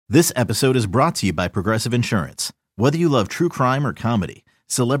This episode is brought to you by Progressive Insurance. Whether you love true crime or comedy,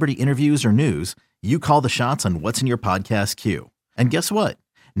 celebrity interviews or news, you call the shots on what's in your podcast queue. And guess what?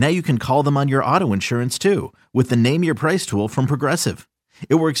 Now you can call them on your auto insurance too with the Name Your Price tool from Progressive.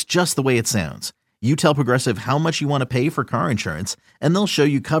 It works just the way it sounds. You tell Progressive how much you want to pay for car insurance, and they'll show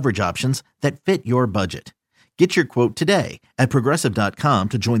you coverage options that fit your budget. Get your quote today at Progressive.com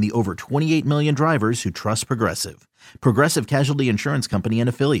to join the over 28 million drivers who trust Progressive. Progressive Casualty Insurance Company and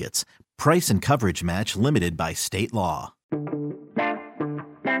Affiliates. Price and coverage match limited by state law.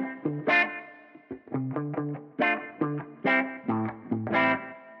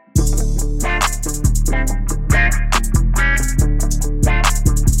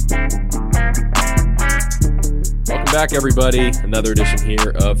 Welcome back, everybody. Another edition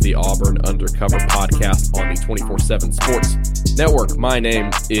here of the Auburn Undercover podcast on the 24/7 Sports Network. My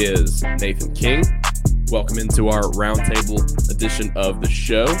name is Nathan King. Welcome into our Roundtable edition of the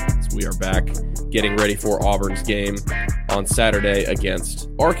show. So we are back getting ready for Auburn's game on Saturday against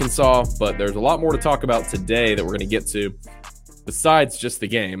Arkansas, but there's a lot more to talk about today that we're going to get to besides just the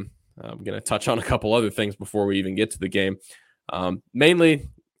game. I'm going to touch on a couple other things before we even get to the game. Mainly, in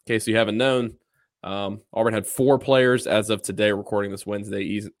case you haven't known, Auburn had 4 players as of today, recording this Wednesday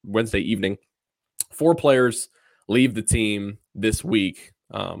evening. 4 players leave the team this week.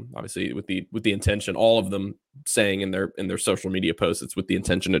 Obviously, with the intention, all of them saying in their social media posts, it's with the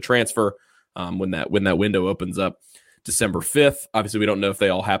intention to transfer when that window opens up December 5th. Obviously, we don't know if they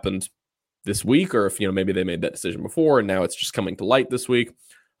all happened this week or if maybe they made that decision before and now it's just coming to light this week.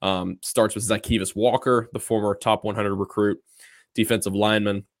 Starts with Zykevis Walker, the former top 100 recruit, defensive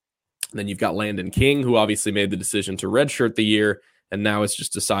lineman. And then you've got Landon King, who obviously made the decision to redshirt the year and now is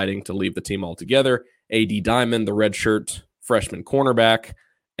just deciding to leave the team altogether. A.D. Diamond, the redshirt freshman cornerback.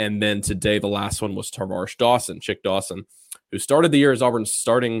 And then today, the last one was Tarvarish Dawson, Chick Dawson, who started the year as Auburn's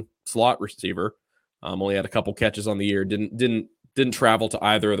starting slot receiver. Only had a couple catches on the year, didn't travel to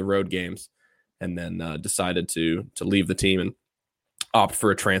either of the road games, and then decided to leave the team and opt for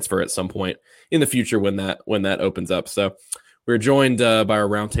a transfer at some point in the future when that opens up. So we're joined by our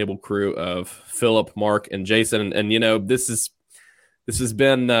roundtable crew of Philip, Mark, and Jason, and this has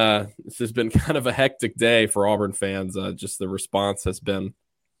been kind of a hectic day for Auburn fans. Just the response has been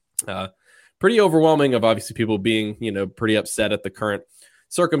pretty overwhelming of obviously people being, pretty upset at the current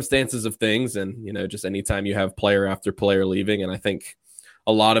circumstances of things. And, just anytime you have player after player leaving. And I think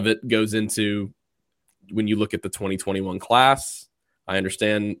a lot of it goes into when you look at the 2021 class. I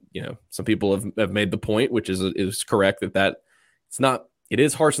understand, some people have made the point, which is correct, that it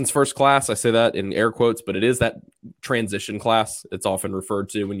is Harsin's first class. I say that in air quotes, but it is that transition class. It's often referred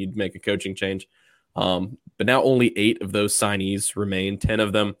to when you make a coaching change. But now only 8 of those signees remain. 10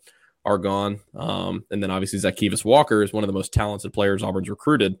 of them are gone. And then obviously Zykevis Walker is one of the most talented players Auburn's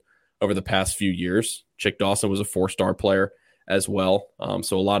recruited over the past few years. Chick Dawson was a 4-star player as well.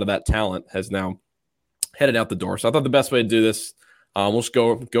 So a lot of that talent has now headed out the door. So I thought the best way to do this, we'll just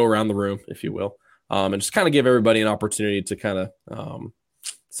go around the room, if you will, and just kind of give everybody an opportunity to kind of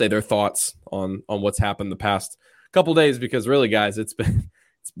say their thoughts on what's happened the past couple days, because really, guys,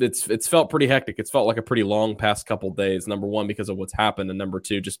 it's felt pretty hectic. It's felt like a pretty long past couple days. Number one, because of what's happened, and number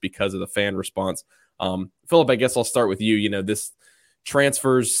two, just because of the fan response. Philip, I guess I'll start with you. This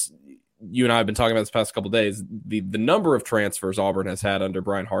transfers, you and I have been talking about this past couple days. The number of transfers Auburn has had under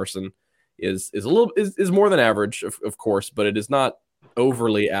Brian Harsin is more than average, of course, but it is not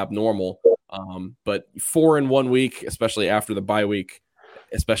overly abnormal. But 4 in 1 week, especially after the bye week,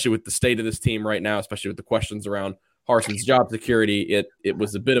 especially with the state of this team right now, especially with the questions around Harsin's job security, it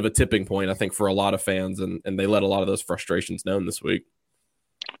was a bit of a tipping point, I think, for a lot of fans, and they let a lot of those frustrations known this week.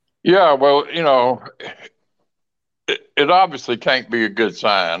 Yeah, well, it obviously can't be a good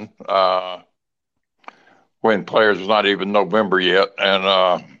sign when players are not even November yet,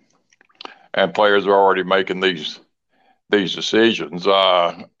 and players are already making these decisions.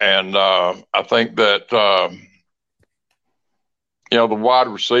 And I think that the wide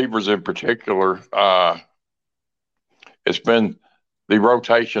receivers in particular. The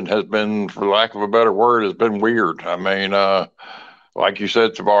rotation has been, for lack of a better word, has been weird. I mean, like you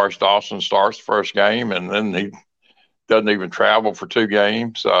said, Tarvarish Dawson starts the first game, and then he doesn't even travel for 2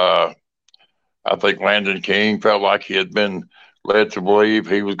 games. I think Landon King felt like he had been led to believe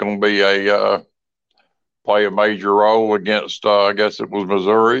he was going to be play a major role against, I guess it was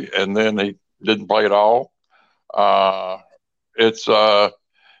Missouri, and then he didn't play at all. It's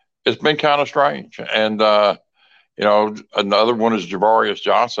been kind of strange, and another one is Javarius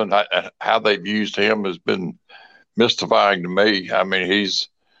Johnson. How they've used him has been mystifying to me. I mean, he's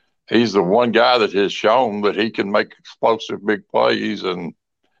the one guy that has shown that he can make explosive big plays, and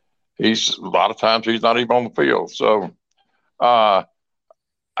He's a lot of times he's not even on the field. So I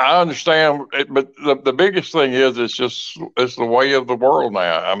understand it, but the biggest thing is it's the way of the world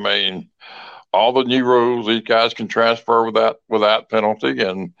now. I mean, all the new rules, these guys can transfer without penalty,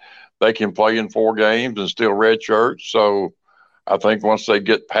 and they can play in 4 games and still redshirt. So I think once they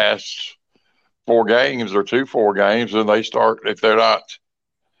get past 4 games or 4 games, then they start, if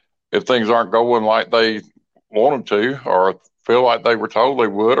things aren't going like they want them to, or feel like they were told they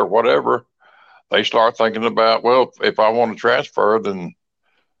would, or whatever, they start thinking about, well, if I want to transfer, then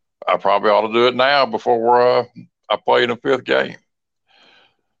I probably ought to do it now before I play in the 5th game.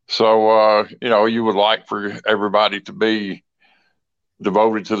 So, you would like for everybody to be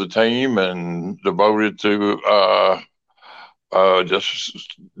devoted to the team and devoted to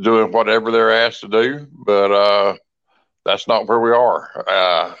just doing whatever they're asked to do. But that's not where we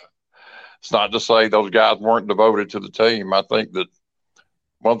are. It's not to say those guys weren't devoted to the team. I think that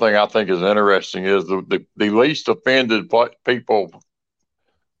one thing I think is interesting is the least offended people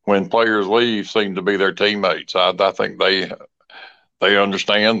when players leave seem to be their teammates. I think they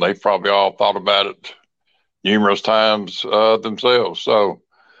understand. They've probably all thought about it numerous times themselves. So,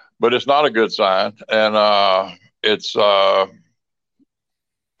 but it's not a good sign, and it's. I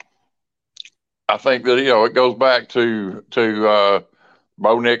think that it goes back to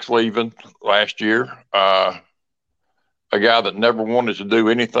Bo Nix leaving last year. A guy that never wanted to do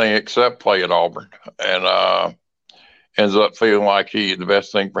anything except play at Auburn, and ends up feeling like the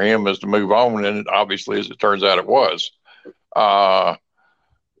best thing for him is to move on, and obviously, as it turns out, it was.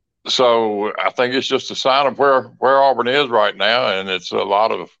 So I think it's just a sign of where Auburn is right now, and it's a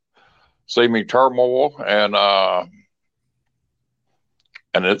lot of seeming turmoil, and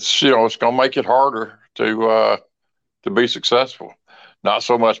it's it's going to make it harder to be successful. Not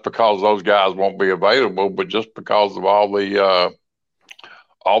so much because those guys won't be available, but just because of all the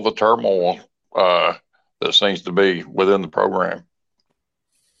turmoil that seems to be within the program.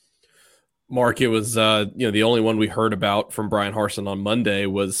 Mark, it was the only one we heard about from Brian Harsin on Monday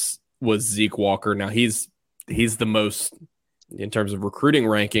was Zeke Walker. Now he's the most, in terms of recruiting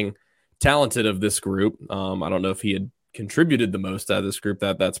ranking, talented of this group. I don't know if he had contributed the most out of this group.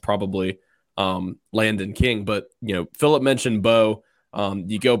 That's probably Landon King. But Philip mentioned Bo.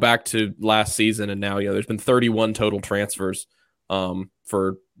 You go back to last season, and now there's been 31 total transfers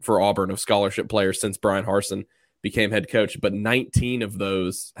for Auburn of scholarship players since Brian Harsin became head coach, but 19 of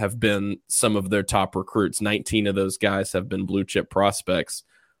those have been some of their top recruits. 19 of those guys have been blue chip prospects.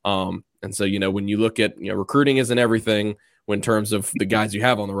 And so, when you look at, recruiting isn't everything in terms of the guys you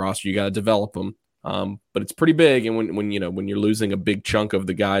have on the roster, you got to develop them. But it's pretty big. And when you're losing a big chunk of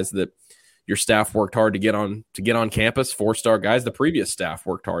the guys that your staff worked hard to get on campus, 4-star guys, the previous staff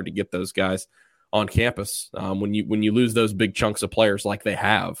worked hard to get those guys on campus. When you lose those big chunks of players like they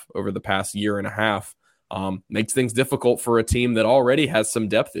have over the past year and a half, makes things difficult for a team that already has some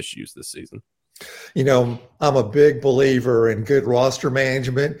depth issues this season. I'm a big believer in good roster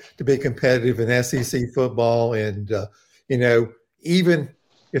management to be competitive in SEC football. And, even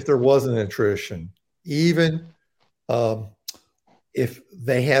if there wasn't attrition, even if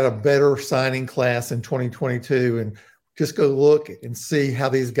they had a better signing class in 2022, and just go look and see how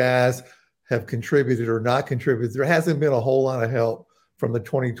these guys have contributed or not contributed, there hasn't been a whole lot of help from the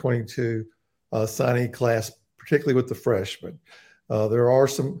 2022 signing class, particularly with the freshmen.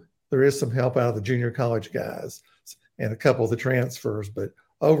 There is some help out of the junior college guys and a couple of the transfers, but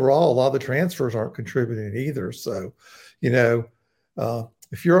overall, a lot of the transfers aren't contributing either. So,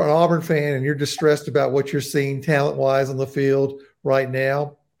 if you're an Auburn fan and you're distressed about what you're seeing talent-wise on the field right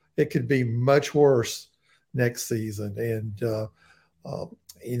now, it could be much worse next season. And,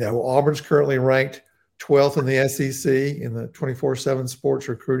 Auburn's currently ranked 12th in the SEC in the 24/7 sports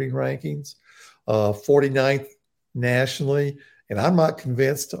recruiting rankings. 49th nationally, and I'm not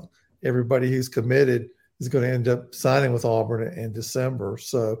convinced everybody who's committed is going to end up signing with Auburn in December.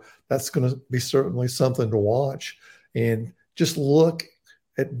 So that's going to be certainly something to watch. And just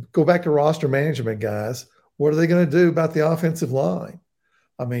go back to roster management, guys. What are they going to do about the offensive line?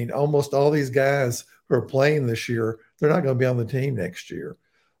 I mean, almost all these guys who are playing this year, they're not going to be on the team next year.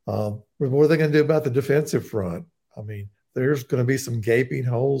 What are they going to do about the defensive front? I mean, there's going to be some gaping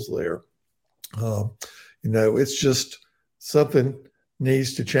holes there. It's just something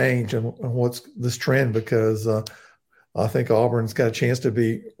needs to change and what's this trend, because I think Auburn's got a chance to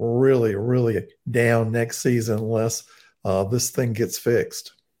be really, really down next season unless this thing gets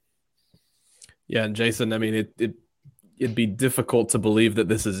fixed. Yeah, and Jason, I mean, it'd be difficult to believe that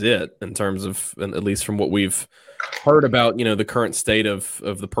this is it in terms of, at least from what we've heard about, the current state of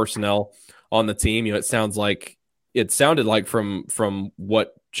the personnel on the team. It sounds like it sounded like from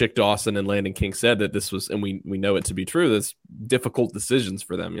what Chick Dawson and Landon King said that this was, and we know it to be true, that's difficult decisions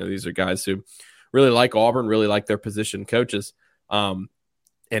for them. These are guys who really like Auburn, really like their position coaches. And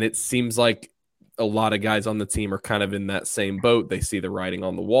it seems like a lot of guys on the team are kind of in that same boat. They see the writing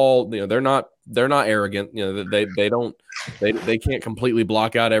on the wall. They're not arrogant. They can't completely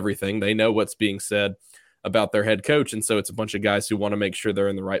block out everything. They know what's being said about their head coach. And so it's a bunch of guys who want to make sure they're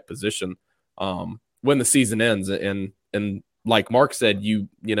in the right position when the season ends. And like Mark said,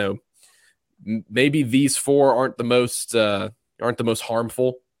 maybe these four aren't the most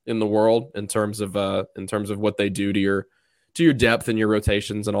harmful in the world in terms of what they do to your depth and your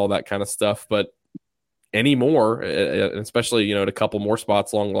rotations and all that kind of stuff. But anymore, especially, at a couple more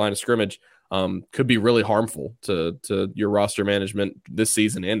spots along the line of scrimmage, could be really harmful to your roster management this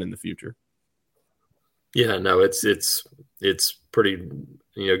season and in the future. Yeah, no, it's pretty,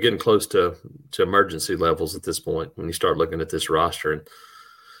 getting close to emergency levels at this point when you start looking at this roster. And,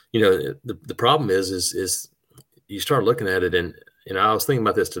 the problem is you start looking at it, and I was thinking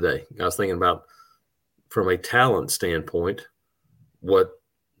about this today. I was thinking about, from a talent standpoint, what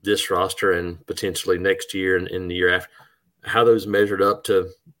this roster and potentially next year and the year after, how those measured up to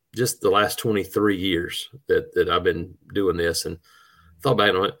just the last 23 years that I've been doing this, and thought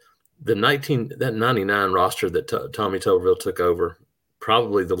back on it. That 99 roster that Tommy Tuberville took over,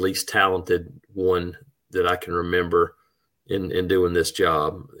 probably the least talented one that I can remember in doing this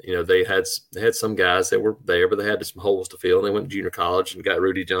job. They had some guys that were there, but they had some holes to fill. And they went to junior college and got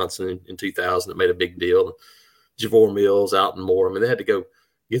Rudy Johnson in 2000 that made a big deal. Javor Mills, Alton Moore. I mean, they had to go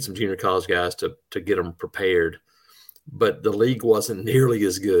get some junior college guys to get them prepared. But the league wasn't nearly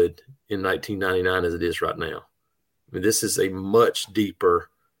as good in 1999 as it is right now. I mean, this is a much deeper,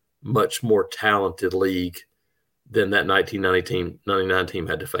 much more talented league than that 1999 team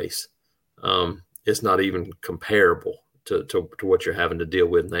had to face. It's not even comparable to what you're having to deal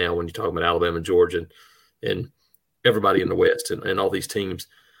with now when you talk about Alabama, Georgia, and everybody in the West and all these teams.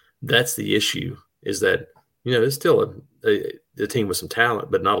 That's the issue, is that, it's still a team with some talent,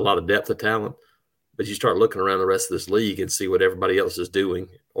 but not a lot of depth of talent. But you start looking around the rest of this league and see what everybody else is doing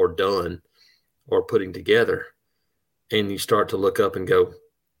or done or putting together, and you start to look up and go,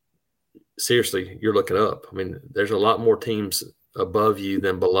 seriously, you're looking up. I mean, there's a lot more teams above you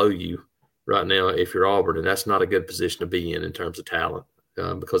than below you right now if you're Auburn, and that's not a good position to be in terms of talent,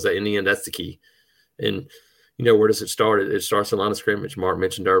 because in the end, that's the key. And, where does it start? It starts in line of scrimmage. Mark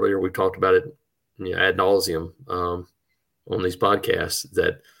mentioned earlier, we talked about it ad nauseum on these podcasts,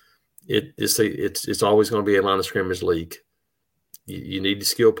 that it's always going to be a line of scrimmage league. You need the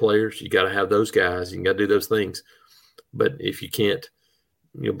skill players. You got to have those guys. You got to do those things. But if you can't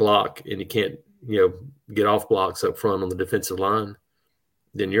block and you can't get off blocks up front on the defensive line,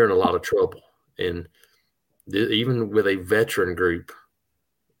 then you're in a lot of trouble. And even with a veteran group,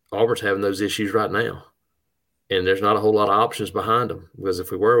 Auburn's having those issues right now. And there's not a whole lot of options behind them, because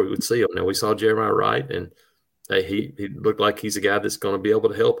if we were, we would see them. Now, we saw Jeremiah Wright, and he looked like he's a guy that's going to be able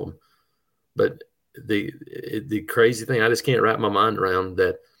to help them. But the crazy thing, I just can't wrap my mind around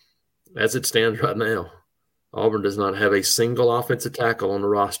that, as it stands right now, Auburn does not have a single offensive tackle on the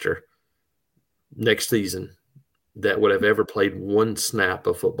roster next season that would have ever played one snap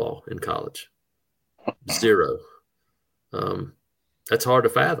of football in college. Zero. That's hard to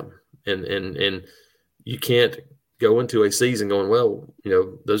fathom. And you can't go into a season going, well,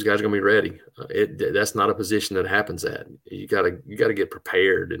 those guys are going to be ready. That's not a position that happens at. You got to get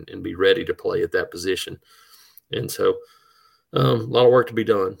prepared and be ready to play at that position. And so a lot of work to be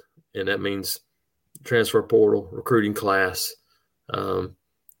done. And that means transfer portal, recruiting class,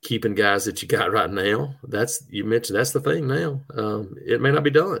 keeping guys that you got right now. You mentioned that's the thing now. It may not be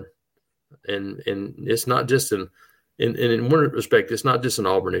done. And it's not just in one respect, it's not just an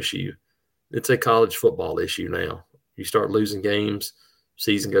Auburn issue. It's a college football issue now. You start losing games,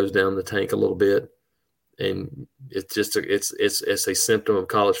 season goes down the tank a little bit, and it's just it's a symptom of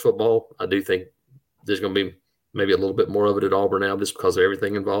college football. I do think there's going to be maybe a little bit more of it at Auburn now, just because of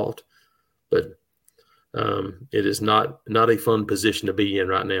everything involved. But it is not a fun position to be in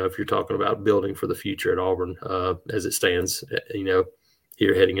right now if you're talking about building for the future at Auburn as it stands,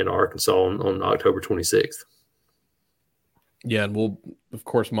 here heading into Arkansas on October 26th. Yeah, and we'll of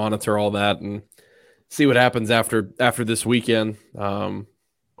course monitor all that and see what happens after this weekend. I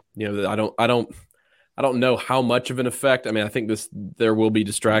don't know how much of an effect. I mean, I think there will be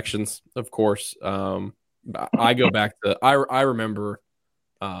distractions, of course. I go back to I remember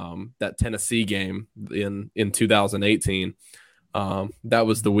that Tennessee game in 2018. That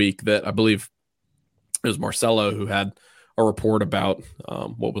was the week that I believe it was Marcelo who had a report about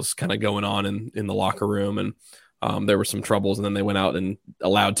what was kind of going on in the locker room, and there were some troubles, and then they went out and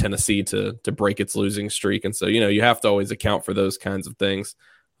allowed Tennessee to break its losing streak. And so, you have to always account for those kinds of things.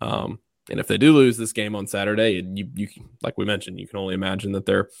 And if they do lose this game on Saturday, you like we mentioned, you can only imagine that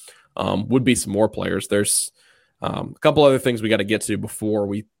there would be some more players. There's a couple other things we got to get to before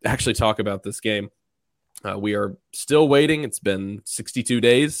we actually talk about this game. We are still waiting. It's been 62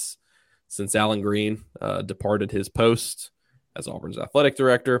 days since Alan Green departed his post as Auburn's athletic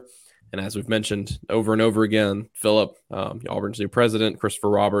director. And as we've mentioned over and over again, Philip, Auburn's new president, Christopher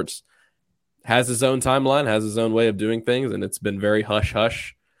Roberts, has his own timeline, has his own way of doing things, and it's been very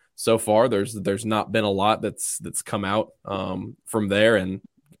hush-hush so far. There's not been a lot that's come out from there, and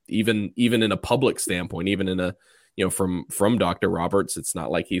even in a public standpoint, even in a from Dr. Roberts, it's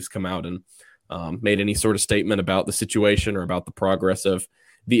not like he's come out and made any sort of statement about the situation or about the progress of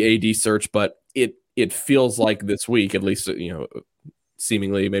the AD search. But it feels like this week, at least,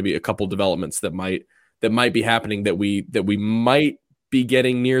 seemingly maybe a couple developments that might be happening, that we might be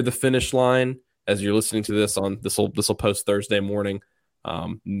getting near the finish line as you're listening to this. On this will post Thursday morning,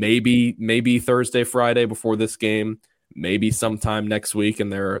 maybe Thursday, Friday before this game, maybe sometime next week.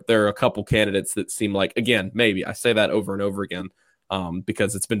 And there are a couple candidates that seem like, again, maybe I say that over and over again,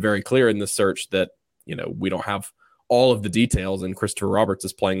 because it's been very clear in this search that we don't have all of the details, and Christopher Roberts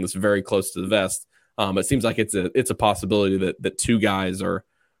is playing this very close to the vest. It seems like it's a possibility that two guys are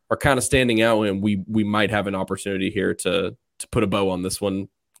kind of standing out, and we might have an opportunity here to put a bow on this one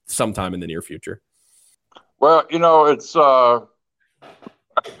sometime in the near future. Well,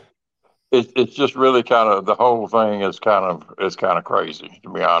 it's just really kind of, the whole thing is kind of crazy, to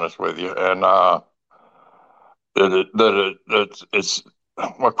be honest with you, and it's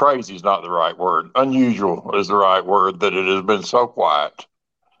well, crazy is not the right word. Unusual is the right word, that it has been so quiet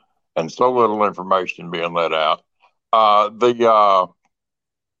and so little information being let out. The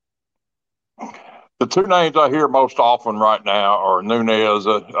two names I hear most often right now are Nunez,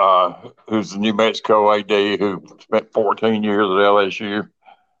 who's the New Mexico AD, who spent 14 years at LSU,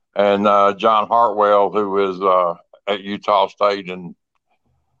 and John Hartwell, who is at Utah State and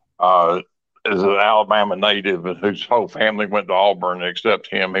is an Alabama native, whose whole family went to Auburn except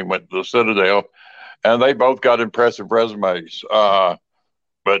him. He went to the Citadel, and they both got impressive resumes.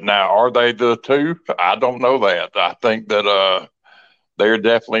 But now, are they the two? I don't know that. I think that they're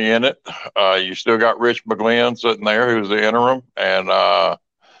definitely in it. You still got Rich McGlynn sitting there, who's the interim, and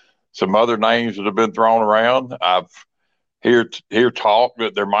some other names that have been thrown around. I've hear talk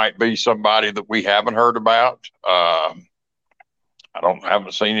that there might be somebody that we haven't heard about. I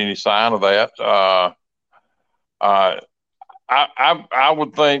haven't seen any sign of that. I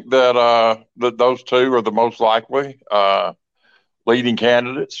would think that those two are the most likely leading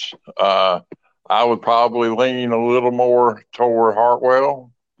candidates. I would probably lean a little more toward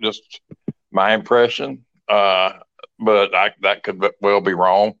Hartwell, just my impression. But that could well be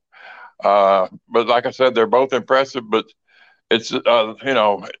wrong. But like I said, they're both impressive, but it's,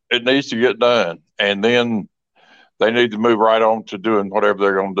 it needs to get done. And then they need to move right on to doing whatever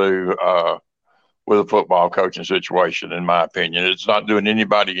they're going to do with a football coaching situation, in my opinion. It's not doing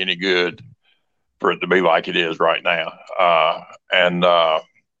anybody any good for it to be like it is right now.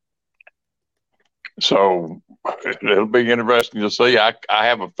 So it'll be interesting to see. I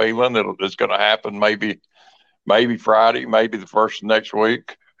have a feeling it's going to happen maybe Friday, maybe the first of next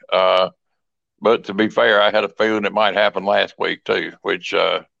week. But to be fair, I had a feeling it might happen last week too, which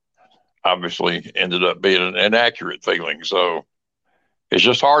obviously ended up being an inaccurate feeling. So it's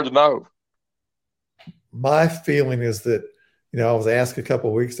just hard to know. My feeling is that, I was asked a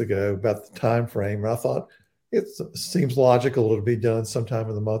couple of weeks ago about the time frame, and I thought it seems logical to be done sometime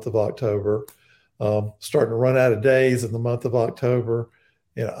in the month of October. Starting to run out of days in the month of October.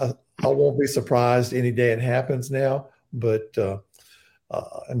 I won't be surprised any day it happens now, but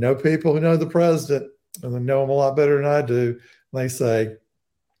I know people who know the president, and they know him a lot better than I do. They say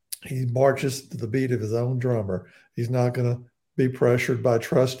he marches to the beat of his own drummer. He's not going to be pressured by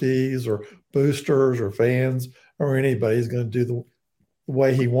trustees or boosters or fans or anybody. He's going to do the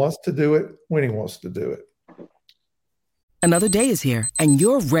way he wants to do it, when he wants to do it. Another day is here, and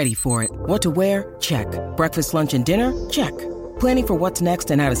you're ready for it. What to wear? Check. Breakfast, lunch, and dinner? Check. Planning for what's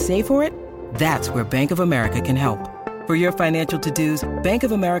next and how to save for it? That's where Bank of America can help. For your financial to-dos, Bank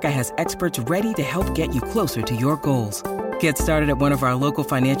of America has experts ready to help get you closer to your goals. Get started at one of our local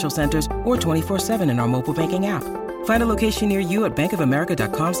financial centers or 24/7 in our mobile banking app. Find a location near you at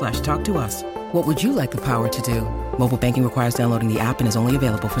bankofamerica.com/talktous. What would you like the power to do? Mobile banking requires downloading the app and is only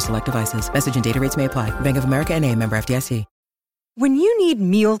available for select devices. Message and data rates may apply. Bank of America NA, member FDIC. When you need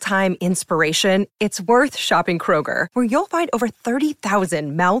mealtime inspiration, it's worth shopping Kroger, where you'll find over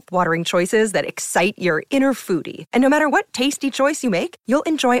 30,000 mouth-watering choices that excite your inner foodie. And no matter what tasty choice you make, you'll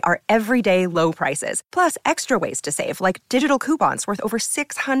enjoy our everyday low prices, plus extra ways to save, like digital coupons worth over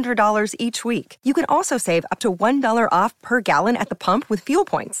 $600 each week. You can also save up to $1 off per gallon at the pump with fuel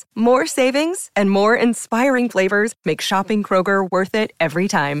points. More savings and more inspiring flavors make shopping Kroger worth it every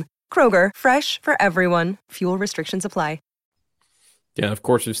time. Kroger, fresh for everyone. Fuel restrictions apply. Yeah, of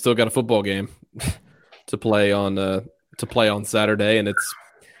course, we've still got a football game to play on Saturday, and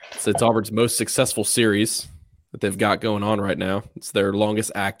it's Auburn's most successful series that they've got going on right now. It's their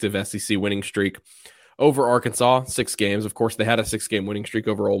longest active SEC winning streak over Arkansas, 6 games. Of course, they had a 6-game winning streak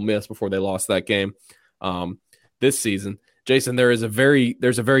over Ole Miss before they lost that game this season. Jason, there's a very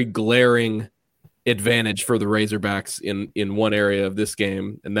glaring advantage for the Razorbacks in one area of this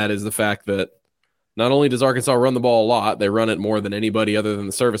game, and that is the fact that not only does Arkansas run the ball a lot, they run it more than anybody other than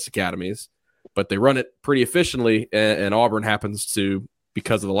the service academies, but they run it pretty efficiently, and Auburn happens to,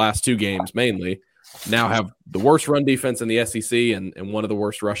 because of the last 2 games mainly, now have the worst run defense in the SEC and one of the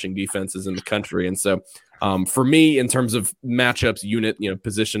worst rushing defenses in the country. And so for me, in terms of matchups,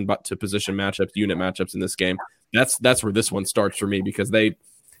 position to position matchups, unit matchups in this game, that's where this one starts for me, because they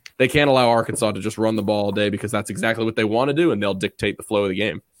can't allow Arkansas to just run the ball all day, because that's exactly what they want to do, and they'll dictate the flow of the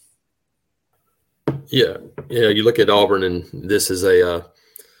game. Yeah. You look at Auburn, and this is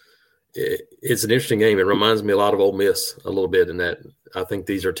it's an interesting game. It reminds me a lot of Ole Miss a little bit, in that I think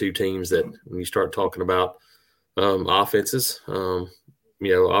these are 2 teams that, when you start talking about offenses,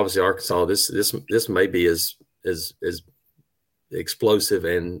 obviously Arkansas, this may be as explosive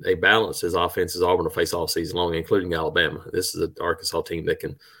and a balance as offense as Auburn will face all season long, including Alabama. This is an Arkansas team that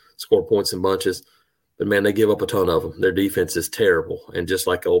can score points in bunches. But, man, they give up a ton of them. Their defense is terrible, and just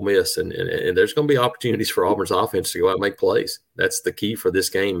like Ole Miss. And there's going to be opportunities for Auburn's offense to go out and make plays. That's the key for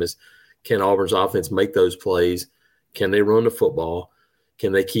this game, is can Auburn's offense make those plays? Can they run the football?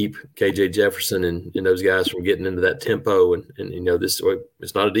 Can they keep K.J. Jefferson and those guys from getting into that tempo? And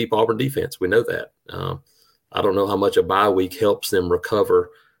it's not a deep Auburn defense. We know that. I don't know how much a bye week helps them recover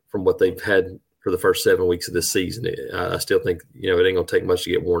from what they've had for the first 7 weeks of this season. I still think, it ain't going to take much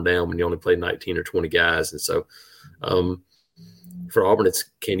to get worn down when you only play 19 or 20 guys. And so for Auburn, it's,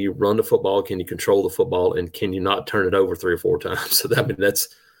 can you run the football? Can you control the football? And can you not turn it over 3 or 4 times? So that's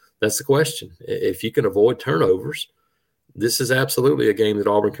the question. If you can avoid turnovers, this is absolutely a game that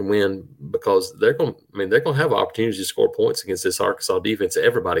Auburn can win, because they're going to have opportunities to score points against this Arkansas defense that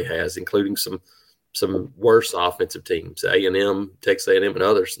everybody has, including some worse offensive teams, A&M, Texas A&M, and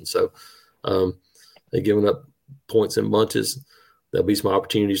others. And so they're giving up points in bunches. There'll be some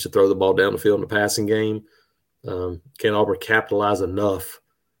opportunities to throw the ball down the field in the passing game. Can Auburn capitalize enough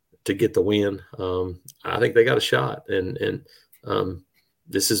to get the win? I think they got a shot. And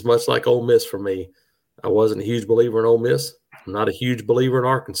this is much like Ole Miss for me. I wasn't a huge believer in Ole Miss. I'm not a huge believer in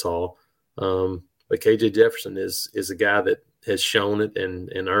Arkansas. But K.J. Jefferson is a guy that has shown it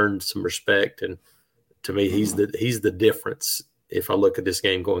and earned some respect. And to me, he's the difference if I look at this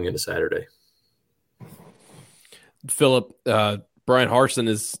game going into Saturday. Philip, Brian Harsin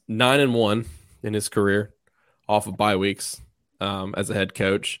is 9-1 in his career off of bye weeks as a head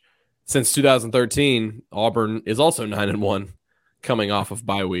coach. Since 2013, Auburn is also 9-1 coming off of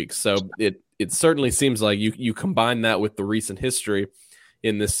bye weeks. So it certainly seems like you combine that with the recent history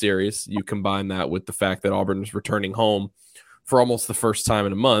in this series. You combine that with the fact that Auburn is returning home for almost the first time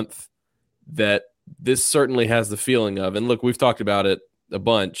in a month, that this certainly has the feeling of, and look, we've talked about it a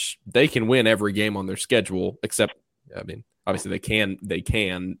bunch, they can win every game on their schedule, except, obviously they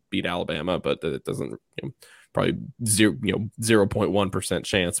can beat Alabama, but it doesn't, probably 0.1%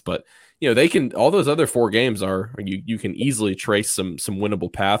 chance, but they can, all those other 4 games are, you can easily trace some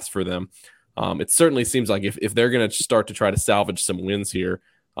winnable paths for them. It certainly seems like if they're going to start to try to salvage some wins here,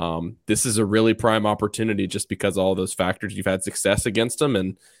 this is a really prime opportunity, just because all those factors, you've had success against them,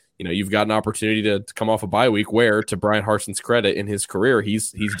 and you've got an opportunity to come off a bye week where, to Brian Harsin's credit, in his career,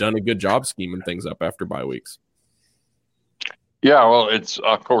 he's done a good job scheming things up after bye weeks. Yeah, well, it's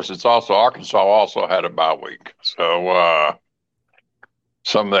also Arkansas also had a bye week, so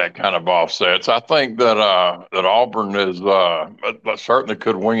some of that kind of offsets. I think that Auburn is certainly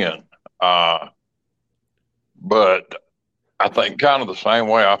could win, but I think kind of the same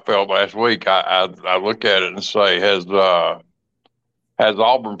way I felt last week. I look at it and say, has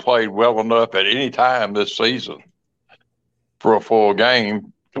Auburn played well enough at any time this season for a full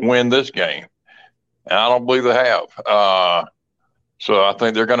game to win this game? And I don't believe they have. So I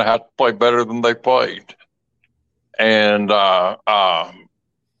think they're going to have to play better than they played. And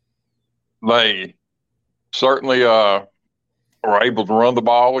they certainly were able to run the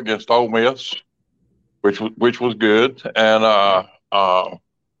ball against Ole Miss, which was good. And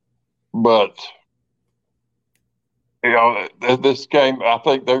but this game, I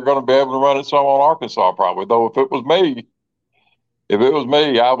think they're going to be able to run it some on Arkansas probably. Though if it was me,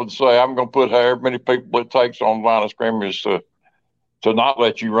 I would say I'm going to put however many people it takes on the line of scrimmage to not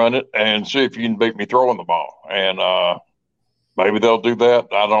let you run it and see if you can beat me throwing the ball. And maybe they'll do that.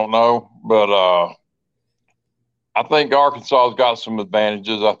 I don't know. But I think Arkansas's got some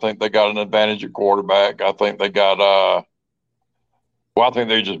advantages. I think they got an advantage at quarterback. I think they got I think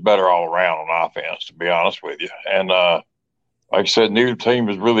they're just better all around on offense, to be honest with you. And like I said, neither team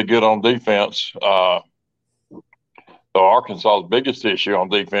is really good on defense. So Arkansas's biggest issue on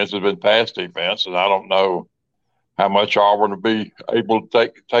defense has been pass defense, and I don't know how much Auburn will be able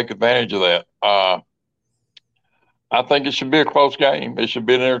to take advantage of that. I think it should be a close game. It should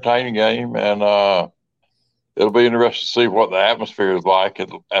be an entertaining game, and it'll be interesting to see what the atmosphere is like at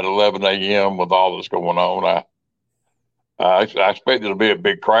 11 a.m. with all that's going on. I expect it'll be a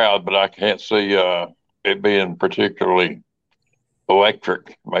big crowd, but I can't see it being particularly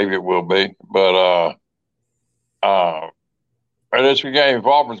electric. Maybe it will be, but it's a game. If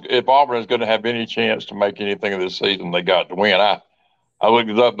Auburn is going to have any chance to make anything of this season, they got to win. I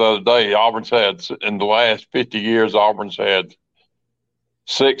looked it up the other day. Auburn's had, in the last 50 years, Auburn's had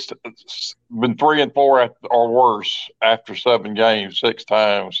been 3-4 or worse after 7 games 6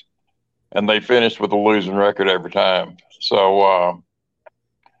 times, and they finished with a losing record every time. So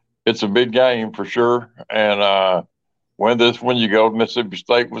it's a big game for sure. And when you go to Mississippi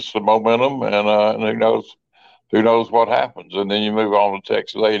State with some momentum, and who knows what happens. And then you move on to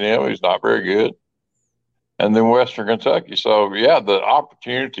Texas A&M, who's not very good, and then Western Kentucky. So, yeah, the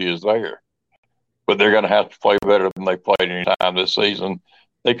opportunity is there. But they're going to have to play better than they played any time this season.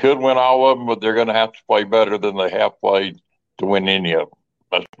 They could win all of them, but they're going to have to play better than they have played to win any of them.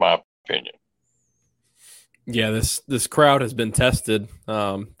 That's my opinion. Yeah, this crowd has been tested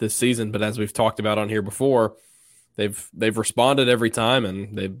this season, but as we've talked about on here before, they've responded every time,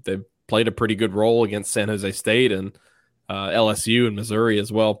 and they've played a pretty good role against San Jose State and LSU and Missouri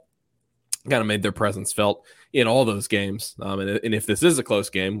as well. Kind of made their presence felt in all those games. And if this is a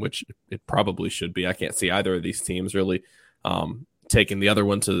close game, which it probably should be, I can't see either of these teams really taking the other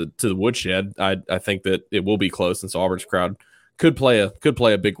one to the woodshed. I think that it will be close, and so Auburn's crowd could play a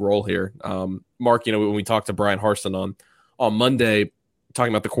big role here. Mark, when we talked to Brian Harsin on Monday,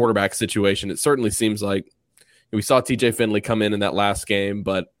 talking about the quarterback situation, it certainly seems like we saw TJ Finley come in that last game,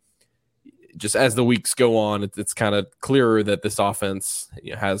 but just as the weeks go on, it's kind of clearer that this offense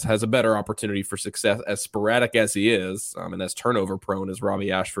has a better opportunity for success. As sporadic as he is, and as turnover prone as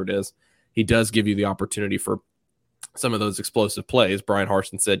Robbie Ashford is, he does give you the opportunity for some of those explosive plays. Brian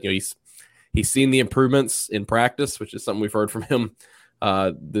Harsin said, he's seen the improvements in practice, which is something we've heard from him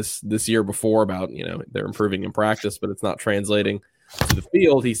this year before about, they're improving in practice, but it's not translating to the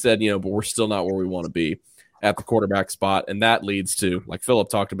field. He said, but we're still not where we want to be at the quarterback spot. And that leads to, like Philip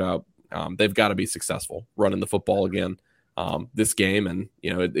talked about, they've got to be successful running the football again this game. And,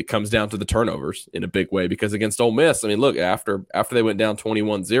 it comes down to the turnovers in a big way, because against Ole Miss, look, after they went down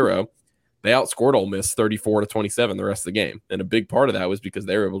 21-0, they outscored Ole Miss 34-27 the rest of the game. And a big part of that was because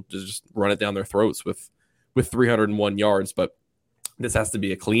they were able to just run it down their throats with 301 yards. But this has to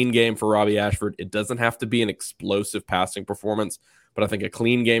be a clean game for Robbie Ashford. It doesn't have to be an explosive passing performance, but I think a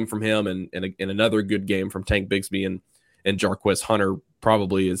clean game from him and another good game from Tank Bigsby and Jarquez Hunter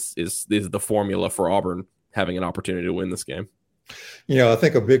probably is the formula for Auburn having an opportunity to win this game. I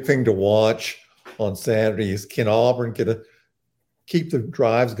think a big thing to watch on Saturday is, can Auburn keep the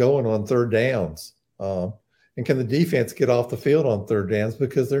drives going on third downs? And can the defense get off the field on third downs?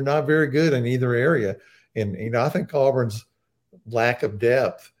 Because they're not very good in either area. And, I think Auburn's lack of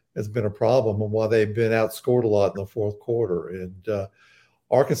depth has been a problem and why they've been outscored a lot in the fourth quarter. And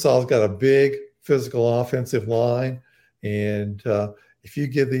Arkansas's got a big physical offensive line. And if you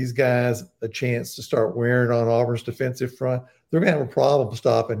give these guys a chance to start wearing on Auburn's defensive front, they're going to have a problem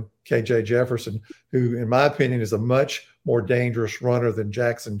stopping KJ Jefferson, who, in my opinion, is a much more dangerous runner than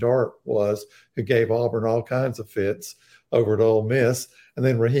Jackson Dart was, who gave Auburn all kinds of fits over at Ole Miss. And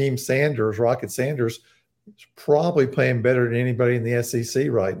then Raheem Sanders, Rocket Sanders, is probably playing better than anybody in the SEC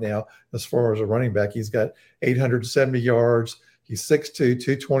right now as far as a running back. He's got 870 yards. He's 6'2",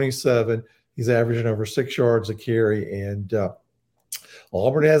 227. He's averaging over 6 yards a carry. And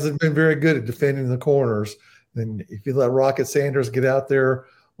Auburn hasn't been very good at defending the corners. And if you let Rocket Sanders get out there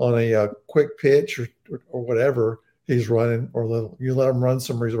on a quick pitch or whatever he's running, or you let him run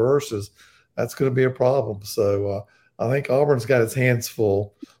some reverses, that's going to be a problem. So I think Auburn's got its hands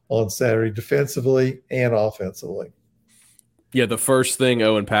full on Saturday defensively and offensively. Yeah, the first thing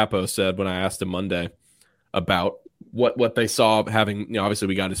Owen Papo said when I asked him Monday about what they saw having, obviously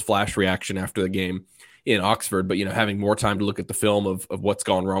we got his flash reaction after the game in Oxford, but, having more time to look at the film of what's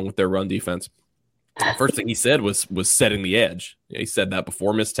gone wrong with their run defense. First thing he said was setting the edge. He said that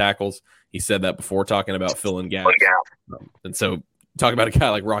before missed tackles. He said that before talking about filling gaps. And so talk about a guy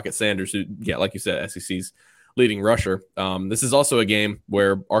like Rocket Sanders, who, like you said, SEC's leading rusher. This is also a game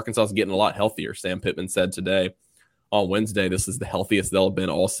where Arkansas is getting a lot healthier. Sam Pittman said today on Wednesday, this is the healthiest they'll have been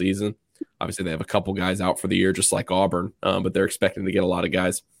all season. Obviously, they have a couple guys out for the year, just like Auburn, but they're expecting to get a lot of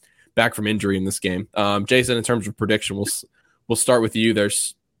guys back from injury in this game. Jason, in terms of prediction, we'll start with you.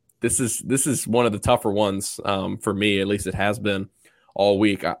 This is one of the tougher ones for me. At least it has been all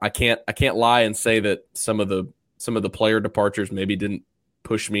week. I can't lie and say that some of the player departures maybe didn't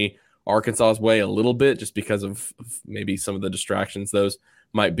push me Arkansas's way a little bit, just because of maybe some of the distractions those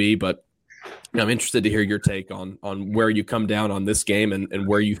might be. But I'm interested to hear your take on where you come down on this game and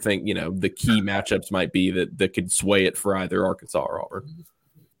where you think the key matchups might be that could sway it for either Arkansas or Auburn.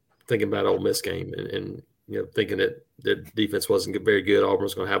 Thinking about Ole Miss game and thinking that the defense wasn't very good. Auburn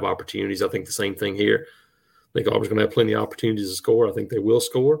was going to have opportunities. I think the same thing here. I think Auburn's going to have plenty of opportunities to score. I think they will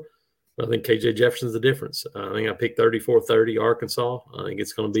score. But I think KJ Jefferson's the difference. I think I picked 34-30 Arkansas. I think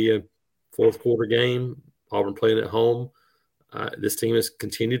it's going to be a fourth quarter game. Auburn playing at home. This team has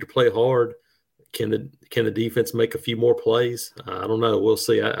continued to play hard. Can the defense make a few more plays? I don't know. We'll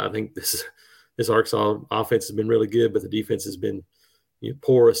see. I think this Arkansas offense has been really good, but the defense has been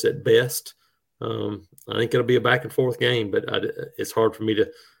porous at best. I think it'll be a back and forth game, but it's hard for me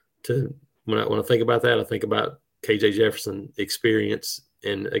to when I think about that, I think about KJ Jefferson experience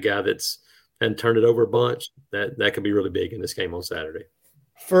and a guy that's hadn't turned it over a bunch. That could be really big in this game on Saturday.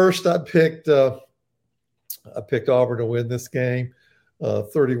 First, I picked Auburn to win this game,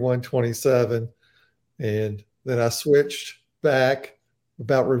 31-27, and then I switched back,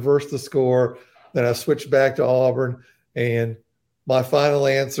 about reversed the score. Then I switched back to Auburn, and my final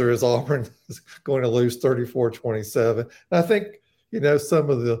answer is Auburn is going to lose 34-27. And I think some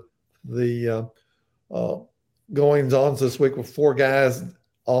of the goings-ons this week with four guys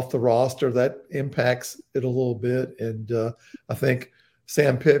off the roster, that impacts it a little bit. And I think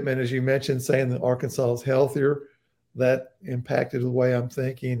Sam Pittman, as you mentioned, saying that Arkansas is healthier, that impacted the way I'm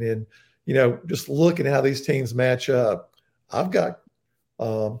thinking. And, just looking at how these teams match up, I've got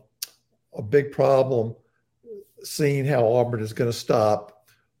a big problem seeing how Auburn is going to stop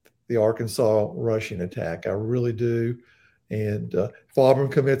the Arkansas rushing attack. I really do. And if Auburn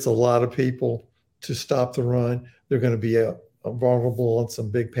commits a lot of people to stop the run, they're going to be vulnerable on some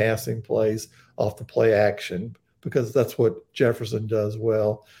big passing plays off the play action, because that's what Jefferson does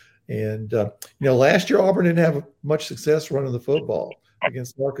well. And, last year Auburn didn't have much success running the football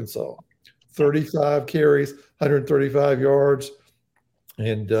against Arkansas. 35 carries, 135 yards,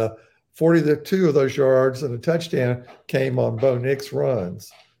 and 42 of those yards and a touchdown came on Bo Nix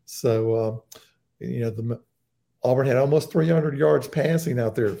runs. So, Auburn had almost 300 yards passing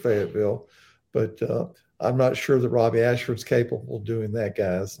out there at Fayetteville, but I'm not sure that Robbie Ashford's capable of doing that,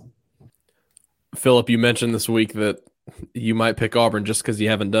 guys. Philip, you mentioned this week that you might pick Auburn just because you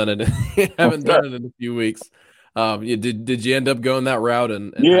haven't done it. In a few weeks. Did you end up going that route?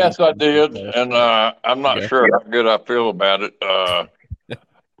 And yes, I did, and I'm not sure how good I feel about it. I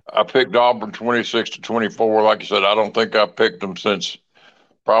picked Auburn 26-24. Like you said, I don't think I picked them since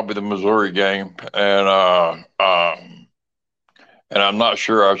probably the Missouri game, and I'm not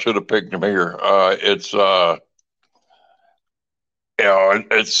sure I should have picked them here.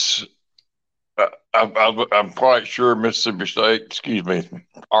 I'm quite sure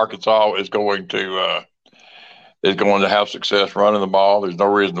Arkansas is going to have success running the ball. There's no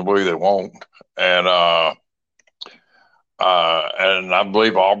reason to believe they won't, and I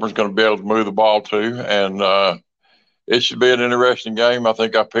believe Auburn's going to be able to move the ball too, and it should be an interesting game. I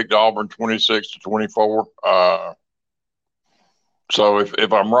think I picked Auburn 26-24. So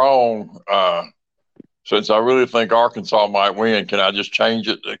if I'm wrong, since I really think Arkansas might win, can I just change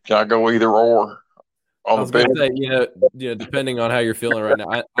it? Can I go either or? I was going to say, depending on how you're feeling right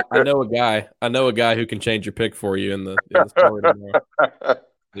now, I know a guy who can change your pick for you in the story tomorrow.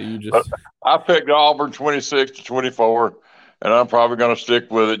 I picked Auburn 26-24, and I'm probably going to stick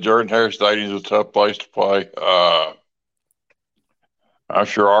with it. Jordan-Hare Stadium is a tough place to play. I'm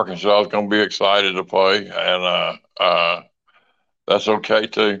sure Arkansas is going to be excited to play, and that's okay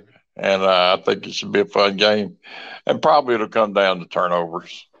too. And I think it should be a fun game, and probably it'll come down to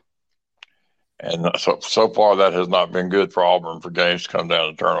turnovers. And so far that has not been good for Auburn for games to come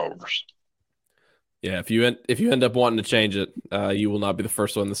down to turnovers. Yeah, if you end up wanting to change it, you will not be the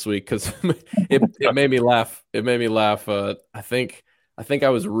first one this week, because it made me laugh. It made me laugh. I think I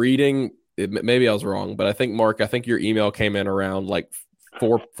was reading. Maybe I was wrong, but I think, Mark, your email came in around like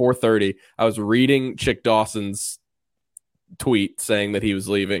 4:30. I was reading Chick Dawson's tweet saying that he was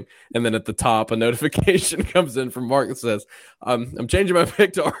leaving, and then at the top a notification comes in from Mark that says, "I'm changing my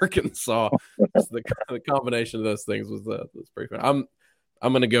pick to Arkansas." The combination of those things was pretty fun.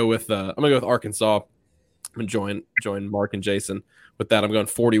 I'm gonna go with Arkansas. I'm gonna join Mark and Jason with that. I'm going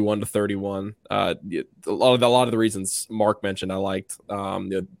 41-31. A lot of the reasons Mark mentioned I liked.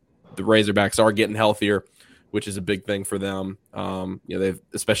 The Razorbacks are getting healthier, which is a big thing for them. They've,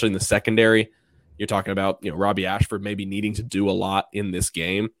 especially in the secondary, you're talking about Robbie Ashford maybe needing to do a lot in this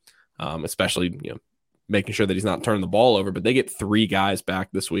game, especially making sure that he's not turning the ball over. But they get 3 guys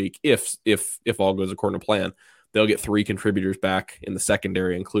back this week if all goes according to plan. They'll get 3 contributors back in the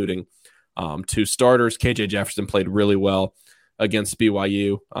secondary, including 2 starters. KJ Jefferson played really well against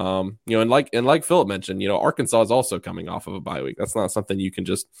BYU. And like Philip mentioned, Arkansas is also coming off of a bye week. That's not something you can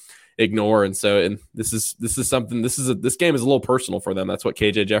just ignore. And this game is a little personal for them. That's what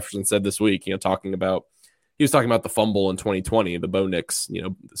KJ Jefferson said this week. He was talking about the fumble in 2020, the Bo Nix,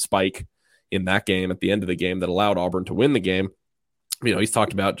 spike in that game at the end of the game that allowed Auburn to win the game. He's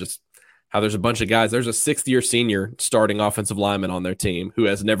talked about just how there's a bunch of guys. There's a 6th-year senior starting offensive lineman on their team who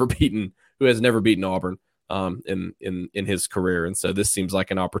has never beaten Auburn in his career, and so this seems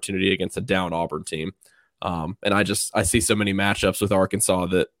like an opportunity against a down Auburn team. And I see so many matchups with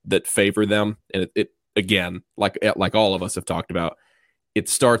Arkansas that favor them, and it again, like all of us have talked about, it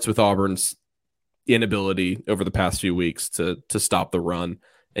starts with Auburn's inability over the past few weeks to stop the run.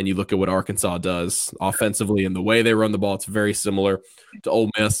 And you look at what Arkansas does offensively and the way they run the ball, it's very similar to Ole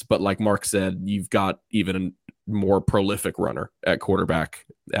Miss. But like Mark said, you've got even a more prolific runner at quarterback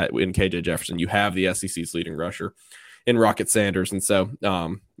in KJ Jefferson. You have the SEC's leading rusher in Rocket Sanders. And so,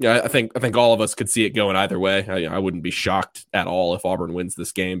 I think all of us could see it going either way. I wouldn't be shocked at all if Auburn wins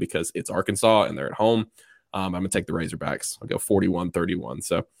this game because it's Arkansas and they're at home. I'm going to take the Razorbacks. I'll go 41-31.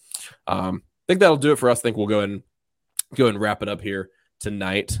 So I think that'll do it for us. I think we'll go ahead and wrap it up here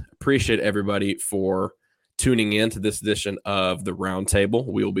tonight. Appreciate everybody for tuning in to this edition of the Roundtable.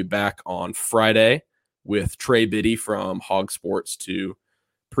 We will be back on Friday with Trey Biddy from Hog Sports to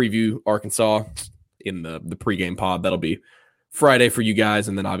preview Arkansas in the pregame pod. That'll be Friday for you guys.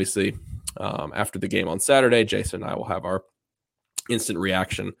 And then obviously after the game on Saturday, Jason and I will have our instant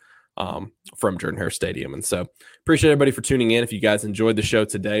reaction from Jordan-Hare Stadium. And so appreciate everybody for tuning in. If you guys enjoyed the show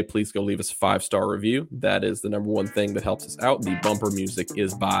today, please go leave us a 5-star review. That is the number one thing that helps us out. The bumper music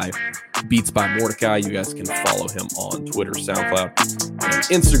is by Beats by Mordecai. You guys can follow him on Twitter, SoundCloud, and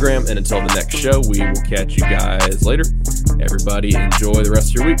Instagram. And until the next show, we will catch you guys later. Everybody enjoy the rest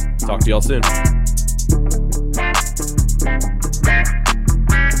of your week. Talk to y'all soon.